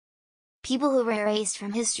people who were erased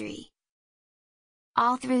from history.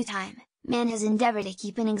 All through time, man has endeavored to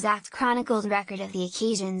keep an exact chronicled record of the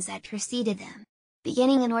occasions that preceded them.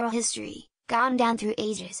 Beginning in oral history, gone down through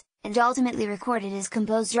ages, and ultimately recorded as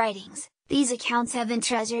composed writings, these accounts have been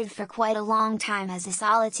treasured for quite a long time as a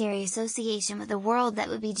solitary association with a world that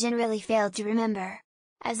would be generally failed to remember.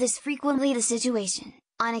 As is frequently the situation,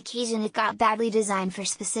 on occasion it got badly designed for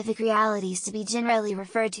specific realities to be generally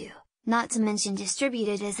referred to, not to mention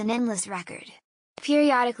distributed as an endless record.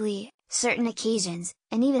 Periodically, certain occasions,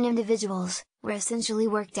 and even individuals, were essentially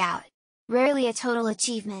worked out. Rarely a total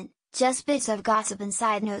achievement, just bits of gossip and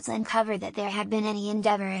side notes uncovered that there had been any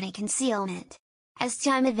endeavor at concealment. As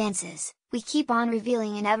time advances, we keep on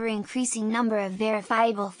revealing an ever-increasing number of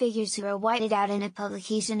verifiable figures who are whited out in a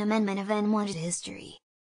publication amendment of unwanted history.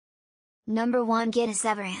 Number 1. Gaius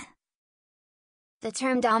Everan. The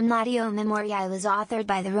term damnatio memoriae was authored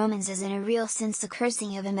by the Romans as in a real sense the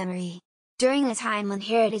cursing of a memory. During a time when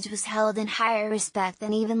heritage was held in higher respect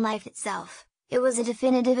than even life itself, it was a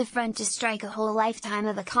definitive affront to strike a whole lifetime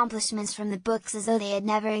of accomplishments from the books as though they had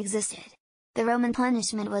never existed. The Roman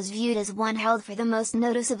punishment was viewed as one held for the most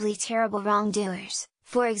noticeably terrible wrongdoers,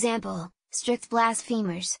 for example, strict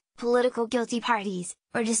blasphemers, political guilty parties,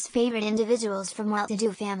 or disfavored individuals from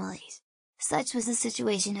well-to-do families. Such was the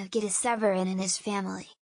situation of Gaius Everan and his family.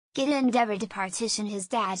 Gaius endeavored to partition his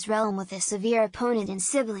dad's realm with a severe opponent and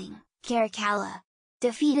sibling, Caracalla.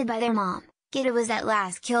 Defeated by their mom, Gaius was at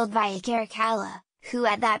last killed via Caracalla, who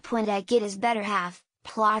at that point had Gaius' better half,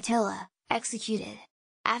 Plautilla, executed.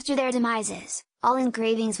 After their demises, all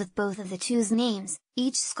engravings with both of the two's names,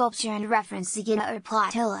 each sculpture and reference to Gaius or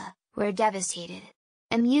Plautilla, were devastated.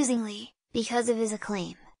 Amusingly, because of his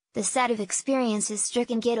acclaim, the set of experiences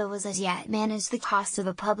stricken Gaius was as yet managed the cost of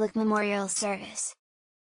a public memorial service.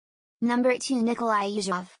 Number 2. Nikolai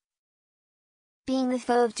Yuzhov. Being the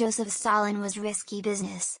foe of Joseph Stalin was risky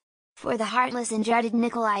business. For the heartless and dreaded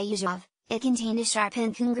Nikolai Yuzhov, it contained a sharp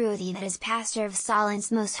incongruity that as pastor of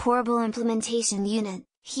Stalin's most horrible implementation unit,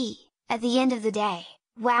 he, at the end of the day,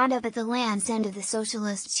 wound up at the land's end of the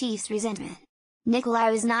socialist chief's resentment. Nikolai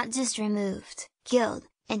was not just removed, killed,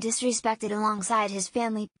 and disrespected alongside his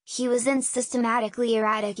family, he was then systematically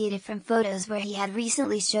eradicated from photos where he had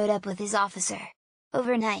recently showed up with his officer.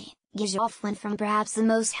 Overnight, Yuzhov went from perhaps the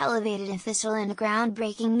most elevated official in a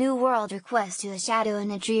groundbreaking New World request to a shadow in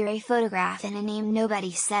a dreary photograph and a name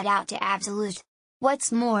nobody set out to absolute.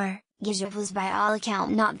 What's more, Yuzhov was by all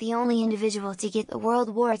account not the only individual to get the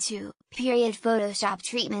World War II period Photoshop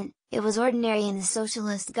treatment. It was ordinary in the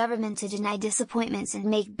socialist government to deny disappointments and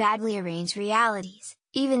make badly arranged realities,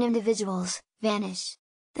 even individuals, vanish.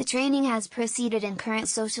 The training has proceeded and current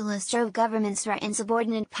socialist-drove governments where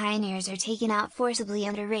insubordinate pioneers are taken out forcibly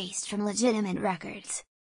and erased from legitimate records.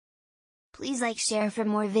 Please like, share for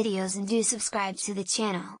more videos and do subscribe to the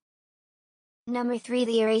channel. Number 3.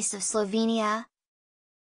 The Erased of Slovenia.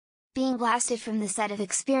 Being blasted from the set of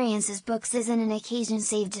experiences books isn't an occasion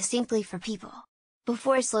saved distinctly for people.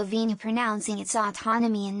 Before Slovenia pronouncing its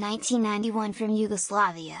autonomy in 1991 from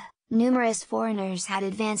Yugoslavia, numerous foreigners had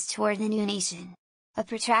advanced toward the new nation. A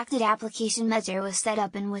protracted application measure was set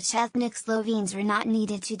up in which ethnic Slovenes were not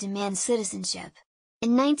needed to demand citizenship.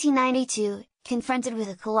 In 1992, confronted with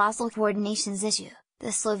a colossal coordinations issue,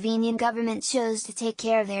 the Slovenian government chose to take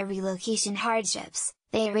care of their relocation hardships.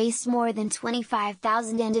 They erased more than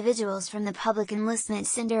 25,000 individuals from the public enlistment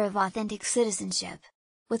center of authentic citizenship.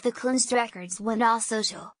 With the cleansed records went all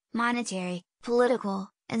social, monetary, political,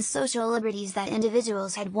 and social liberties that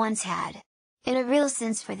individuals had once had. In a real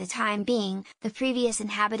sense, for the time being, the previous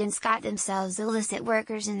inhabitants got themselves illicit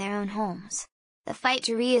workers in their own homes. The fight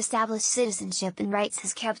to re-establish citizenship and rights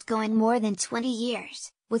has kept going more than 20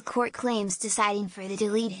 years, with court claims deciding for the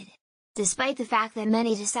deleted. Despite the fact that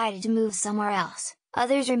many decided to move somewhere else,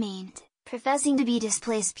 others remained, professing to be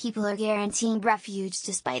displaced people or guaranteeing refuge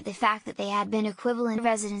despite the fact that they had been equivalent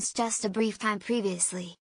residents just a brief time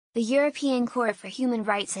previously. The European Court for Human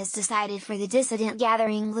Rights has decided for the dissident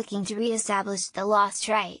gathering looking to re-establish the lost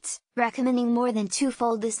rights, recommending more than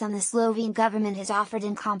twofold the sum the Slovene government has offered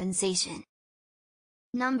in compensation.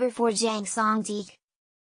 Number 4. Jang Songtik.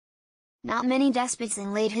 Not many despots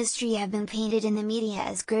in late history have been painted in the media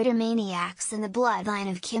as greater maniacs than the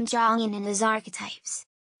bloodline of Kim Jong-un and his archetypes.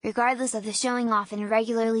 Regardless of the showing off and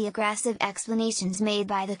regularly aggressive explanations made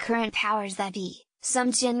by the current powers that be,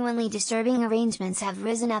 some genuinely disturbing arrangements have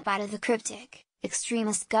risen up out of the cryptic,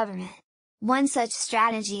 extremist government. One such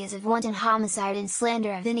strategy is of wanton homicide and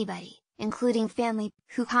slander of anybody, including family,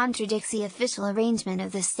 who contradicts the official arrangement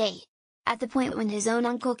of the state. At the point when his own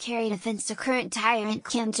uncle carried offense to current tyrant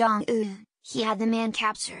Kim Jong-un, he had the man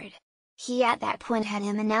captured. He at that point had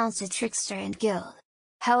him announced a trickster and guilt.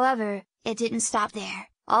 However, it didn't stop there.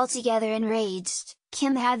 Altogether enraged,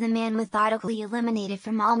 Kim had the man methodically eliminated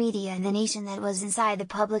from all media in the nation that was inside the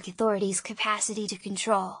public authorities' capacity to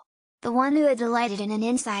control. The one who had delighted in an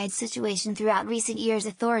inside situation throughout recent years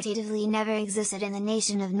authoritatively never existed in the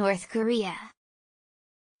nation of North Korea.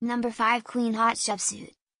 Number 5. Queen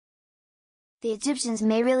Hatshepsut. The Egyptians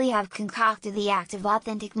may really have concocted the act of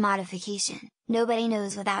authentic modification, nobody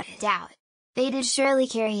knows without a doubt. They did surely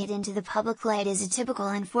carry it into the public light as a typical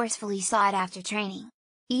and forcefully sought-after training.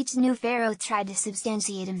 Each new pharaoh tried to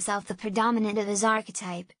substantiate himself the predominant of his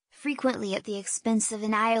archetype, frequently at the expense of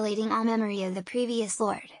annihilating all memory of the previous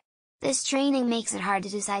lord. This training makes it hard to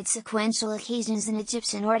decide sequential occasions in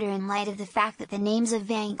Egyptian order in light of the fact that the names of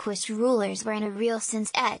vanquished rulers were in a real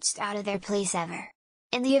sense etched out of their place ever.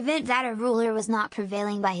 In the event that a ruler was not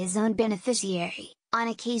prevailing by his own beneficiary, on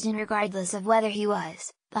occasion regardless of whether he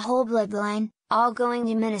was, the whole bloodline, all going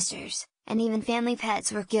to ministers, and even family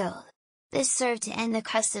pets were killed. This served to end the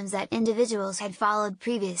customs that individuals had followed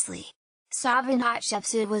previously. Sovereign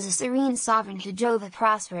Hatshepsut was a serene sovereign who drove a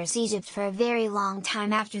prosperous Egypt for a very long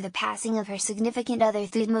time after the passing of her significant other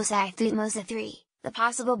Thutmose III, the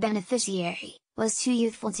possible beneficiary, was too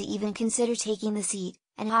youthful to even consider taking the seat,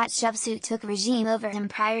 and Hatshepsut took regime over him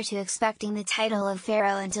prior to expecting the title of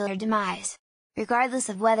pharaoh until her demise. Regardless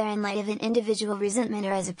of whether in light of an individual resentment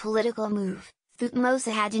or as a political move, Thutmose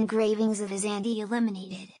had engravings of his auntie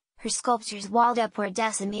eliminated, her sculptures walled up or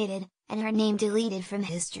decimated, and her name deleted from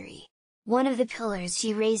history. One of the pillars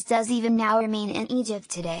she raised does even now remain in Egypt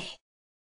today.